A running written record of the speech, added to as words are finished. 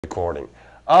Recording.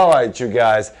 All right, you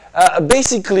guys.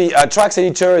 Basically, Trax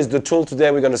Editor is the tool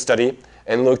today we're going to study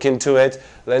and look into it.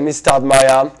 Let me start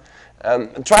Maya.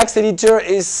 Trax Editor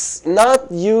is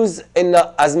not used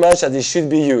as much as it should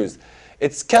be used.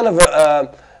 It's kind of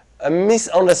a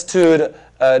misunderstood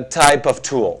type of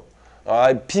tool.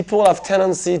 People have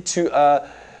tendency to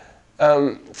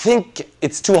think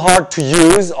it's too hard to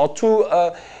use or too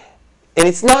and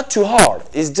it's not too hard.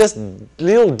 It's just a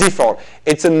little different.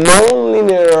 It's a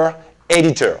non-linear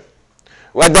editor.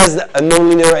 What does a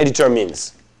non-linear editor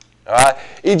means?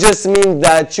 It just means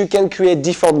that you can create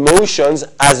different motions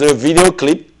as a video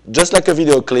clip, just like a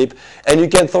video clip, and you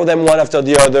can throw them one after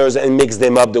the others and mix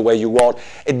them up the way you want.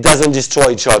 It doesn't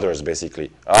destroy each other's, basically.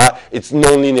 It's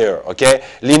non-linear, okay?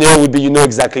 Linear would be you know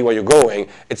exactly where you're going.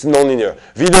 It's non-linear.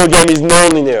 Video game is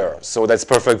non-linear, so that's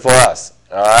perfect for us.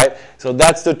 All right, so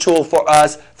that's the tool for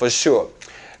us for sure.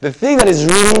 The thing that is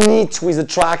really neat with the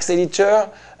Trax editor,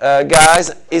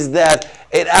 guys, is that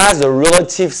it has a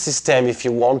relative system if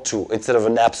you want to, instead of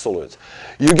an absolute.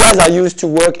 You guys are used to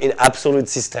work in absolute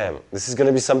system. This is going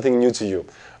to be something new to you.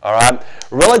 All right,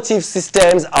 relative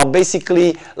systems are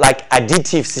basically like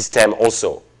additive system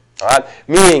also. All right,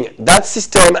 meaning that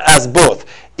system has both.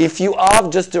 If you have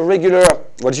just a regular,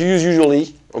 what you use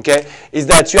usually, okay, is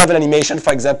that you have an animation,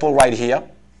 for example, right here,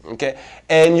 okay,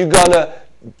 and you're gonna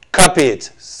copy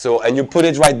it, and you put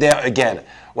it right there again.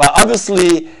 Well,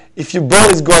 obviously, if your ball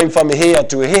is going from here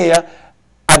to here,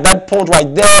 at that point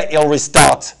right there, it'll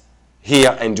restart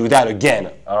here and do that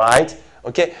again, all right?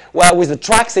 Okay, well, with the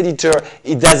Trax editor,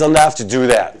 it doesn't have to do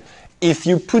that. If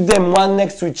you put them one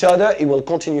next to each other, it will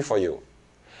continue for you.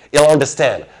 It'll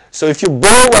understand. So if your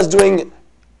ball was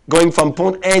going from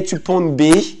point A to point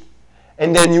B,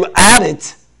 and then you added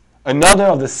another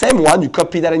of the same one, you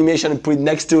copy that animation and put it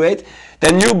next to it,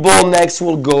 then your ball next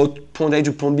will go point A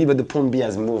to point B, but the point B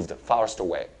has moved farthest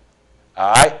away.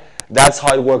 All right? That's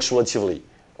how it works relatively.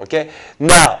 Okay?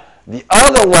 Now, the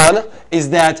other one is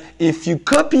that if you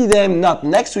copy them not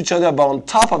next to each other, but on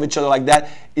top of each other like that,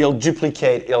 it'll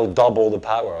duplicate, it'll double the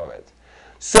power of it.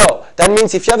 So that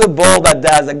means if you have a ball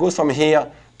that goes from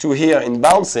here to here in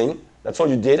bouncing, that's all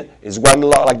you did, is one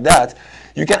lot like that,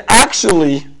 you can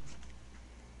actually,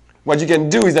 what you can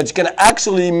do is that you can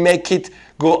actually make it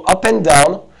go up and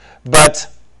down, but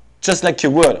just like you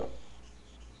would,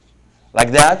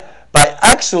 like that, by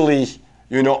actually,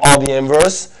 or the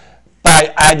inverse,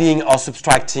 by adding or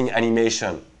subtracting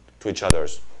animation to each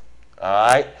other's. All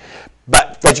right?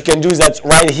 But what you can do is that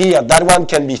right here, that one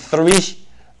can be 3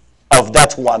 of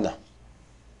that one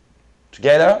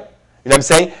together. You know what I'm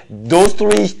saying? Those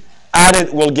 3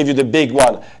 added will give you the big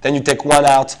one. Then you take one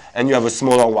out and you have a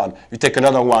smaller one. You take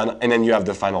another one and then you have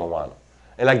the final one.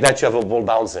 And like that you have a ball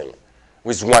bouncing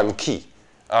with one key.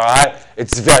 All right?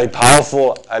 It's very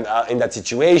powerful and, in that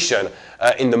situation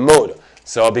in the mode.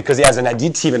 So because it has an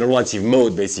additive and a relative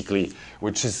mode basically,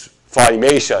 which is for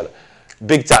animation,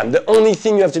 big time. The only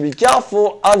thing you have to be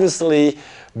careful, obviously,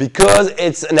 because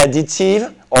it's an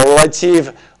additive or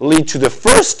relatively to the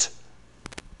first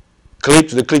clip,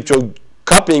 to the clip you're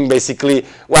copying basically,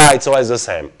 well, it's always the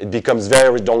same. It becomes very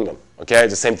redundant, okay?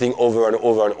 It's the same thing over and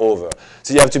over and over.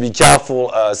 So you have to be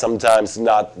careful sometimes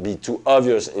not be too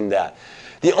obvious in that.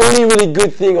 The only really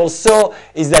good thing also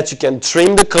is that you can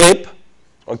trim the clip,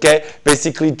 okay?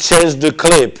 Basically change the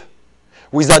clip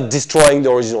without destroying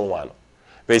the original one,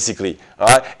 basically, all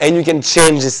right? And you can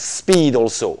change the speed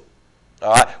also.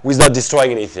 Without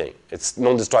destroying anything. It's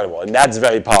non-destructible, and that's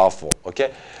very powerful.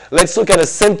 Okay, let's look at a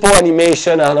simple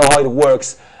animation and how it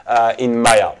works in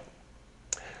Maya.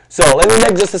 So let me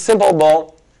make just a simple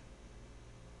ball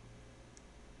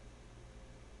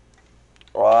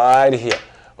right here.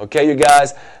 Okay, you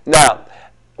guys. Now,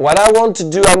 what I want to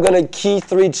do, I'm going to key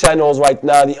 3 channels right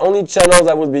now. The only channels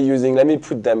I will be using, let me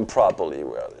put them properly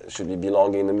where they should be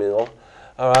belonging in the middle.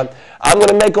 All right, I'm going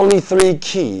to make only 3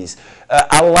 keys.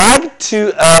 I like to,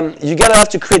 you're going to have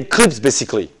to create clips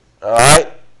basically. All right,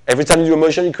 every time you do a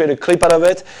motion, you create a clip out of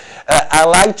it. I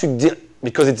like to,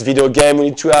 because it's video game, we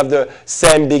need to have the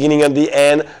same beginning and the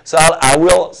end. So I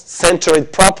will center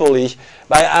it properly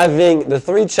by having the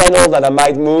 3 channels that I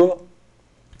might move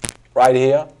right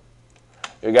here.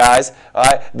 You guys, all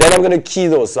right, then I'm going to key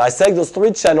those. So I select those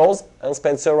 3 channels, and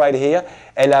Spencer right here,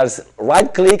 and I'll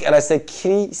right click and I say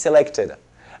key selected.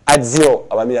 At 0,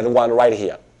 I mean at 1 right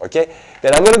here, okay?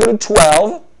 Then I'm going to go to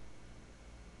 12,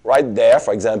 right there,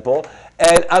 for example,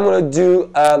 and I'm going to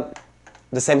do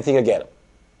the same thing again.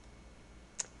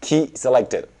 Key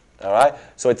selected, all right?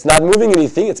 So it's not moving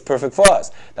anything, it's perfect for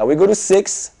us. Now we go to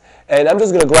 6, and I'm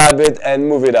just going to grab it and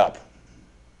move it up.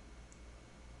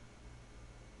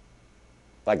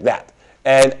 Like that.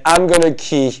 and I'm going to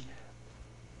key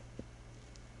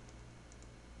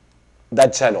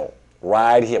that channel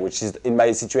right here, which is in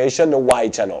my situation the Y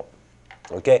channel.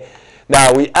 Okay.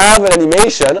 Now we have an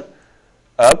animation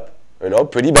up,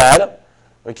 pretty bad.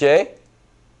 Okay.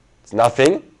 It's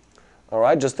nothing. All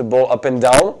right, just the ball up and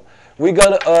down. We're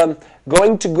going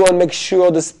to go and make sure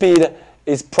the speed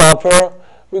is proper.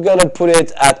 We're going to put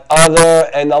it at other,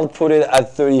 and I'll put it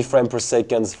at 30 frames per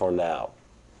second for now.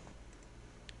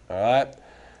 All right.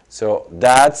 So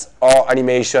that's our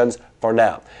animations for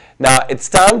now. Now it's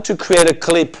time to create a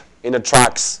clip in a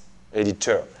Trax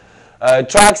editor.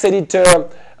 Trax editor,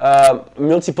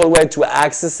 multiple ways to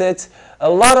access it. A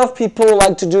lot of people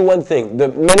like to do one thing. The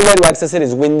main way to access it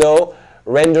is window,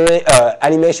 rendering,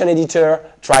 animation editor,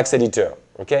 Trax editor.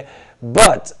 Okay,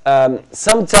 but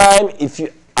sometimes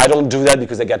I don't do that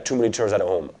because I got two monitors at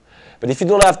home. But if you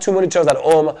don't have two monitors at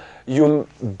home, you're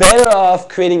better off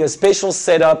creating a special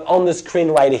setup on the screen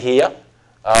right here,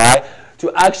 all right,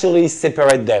 to actually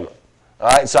separate them. All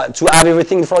right, so to have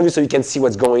everything in front of you so you can see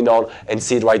what's going on and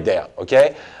see it right there,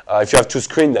 okay? If you have two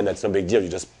screens, then that's no big deal. You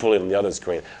just pull it on the other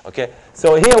screen, okay?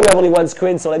 So here we have only one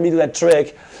screen, so let me do that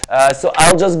trick. So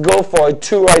I'll just go for a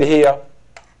 2 right here,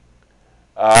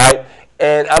 all right?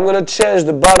 And I'm going to change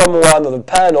the bottom one of the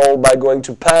panel by going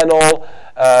to Panel,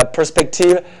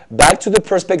 Perspective, back to the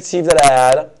perspective that I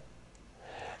had.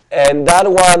 And that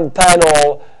one,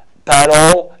 Panel,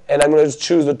 and I'm going to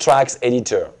choose the Trax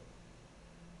editor.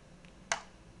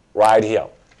 Right here.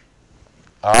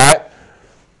 All right?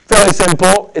 Very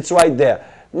simple. It's right there.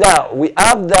 Now, we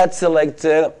have that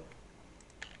selected.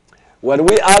 What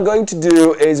we are going to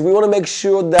do is we want to make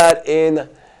sure that in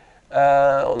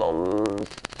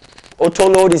auto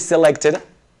load is selected,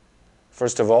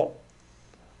 first of all.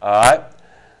 All right?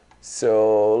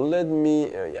 So let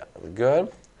me, yeah,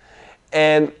 good.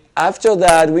 And after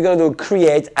that, we're going to do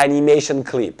create animation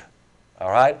clip.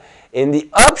 All right? In the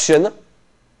option,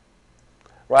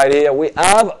 right here, we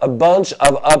have a bunch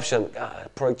of options. God,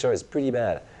 projector is pretty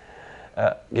bad.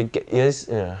 Yes.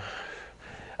 Yeah.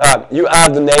 You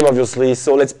have the name, obviously.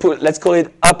 So let's call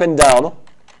it up and down.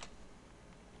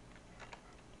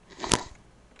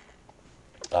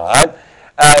 All right.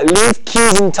 Leave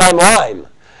keys in timeline.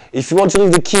 If you want to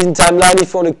leave the keys in timeline,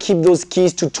 if you want to keep those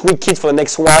keys to tweak it for the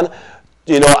next one,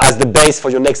 as the base for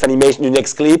your next animation, your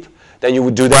next clip, then you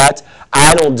would do that.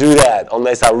 I don't do that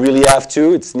unless I really have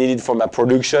to. It's needed for my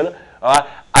production. All right?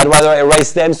 I'd rather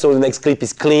erase them so the next clip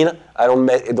is clean.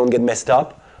 It don't get messed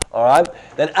up. All right?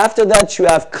 Then after that, you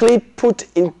have clip put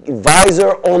in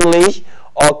visor only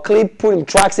or clip put in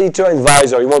Trax editor and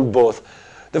visor. You want both.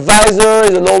 The visor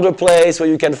is an older place where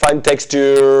you can find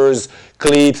textures,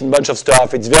 clips, and a bunch of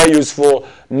stuff. It's very useful.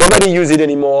 Nobody uses it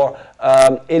anymore.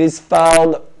 It is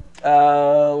found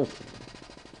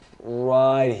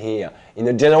right here in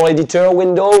the general editor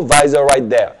window, visor right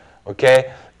there,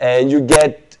 okay? And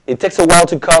it takes a while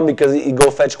to come because it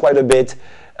go fetch quite a bit.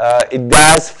 It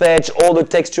does fetch all the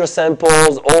texture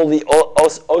samples, all the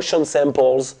ocean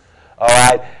samples, all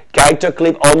right? Character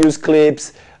clip, unused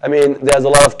clips. I mean, there's a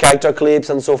lot of character clips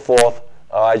and so forth.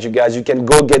 All right, you guys, you can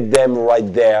go get them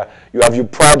right there. You have your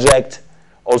project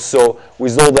also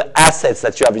with all the assets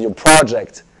that you have in your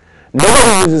project.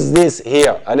 Nobody uses this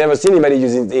here. I never seen anybody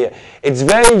using it here. It's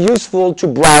very useful to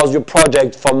browse your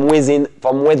project from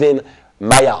within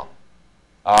Maya. All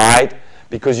right?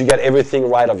 Because you get everything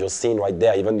right of your scene right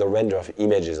there, even the render of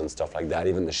images and stuff like that,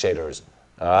 even the shaders.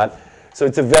 All right? So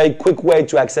it's a very quick way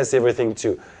to access everything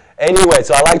too. Anyway,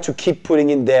 so I like to keep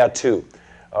putting in there too.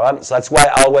 All right? So that's why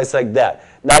I always like that.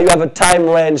 Now you have a time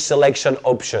range selection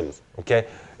options. Okay?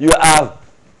 You have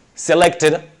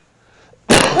selected.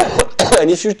 And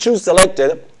if you choose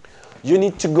selected, you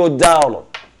need to go down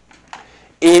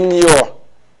in your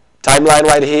timeline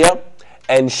right here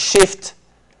and shift,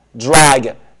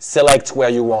 drag, select where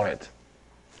you want it.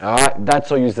 All right, that's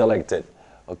how you select it.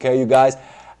 Okay, you guys?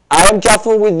 I am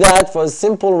careful with that for a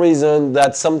simple reason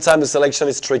that sometimes the selection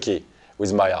is tricky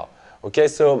with Maya. Okay,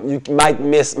 so you might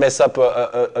mess up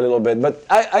a little bit, but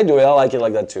I do it. I like it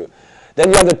like that too. Then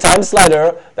you have the time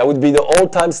slider. That would be the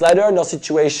old time slider in our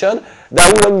situation.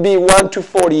 That wouldn't be 1 to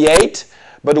 48,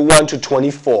 but 1 to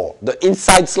 24. The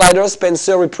inside slider,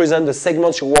 Spencer, represents the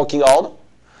segments you're working on.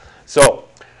 So,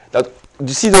 you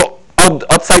see the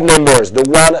outside numbers, the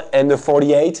 1 and the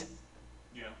 48?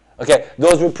 Yeah. Okay,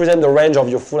 those represent the range of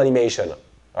your full animation. All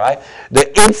right?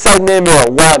 The inside number,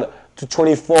 1 to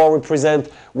 24, represent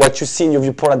what you see in your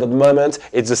viewport at the moment.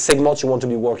 It's the segment you want to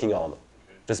be working on.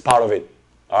 That's part of it.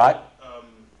 All right?